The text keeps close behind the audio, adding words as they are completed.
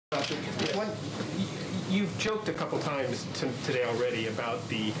You've joked a couple times today already about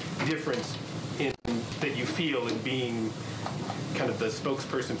the difference that you feel in being kind of the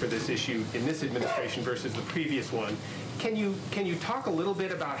spokesperson for this issue in this administration versus the previous one. Can you talk a little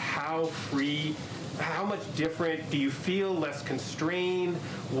bit about how free, how much different do you feel, less constrained?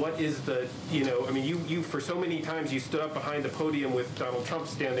 What is the, I mean, you for so many times you stood up behind the podium with Donald Trump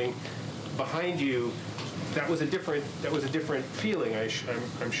standing behind you. That was a different feeling,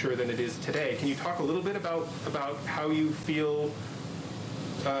 I'm sure, than it is today. Can you talk a little bit about how you feel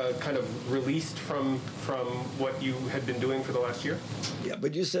kind of released from what you had been doing for the last year? Yeah,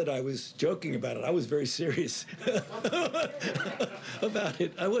 but you said I was joking about it. I was very serious about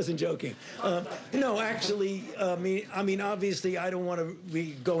it. I wasn't joking. No, actually, I mean, obviously, I don't want to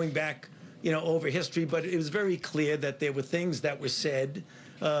be going back, over history, but it was very clear that there were things that were said,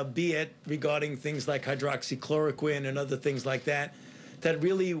 be it regarding things like hydroxychloroquine and other things like that, that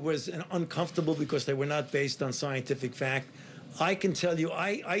really was uncomfortable because they were not based on scientific fact. I can tell you,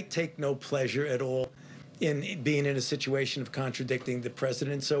 I take no pleasure at all in being in a situation of contradicting the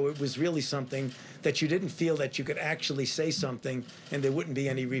president. So it was really something that you didn't feel that you could actually say something and there wouldn't be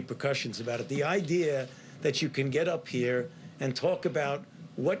any repercussions about it. The idea that you can get up here and talk about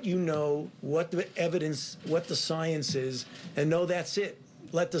what you know, what the evidence, what the science is, and no, that's it.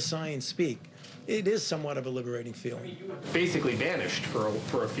 Let the science speak. It is somewhat of a liberating feeling. I mean, you were basically banished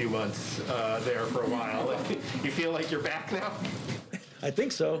for a few months there for a while. You feel like you're back now? I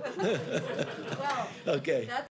think so. Well, okay.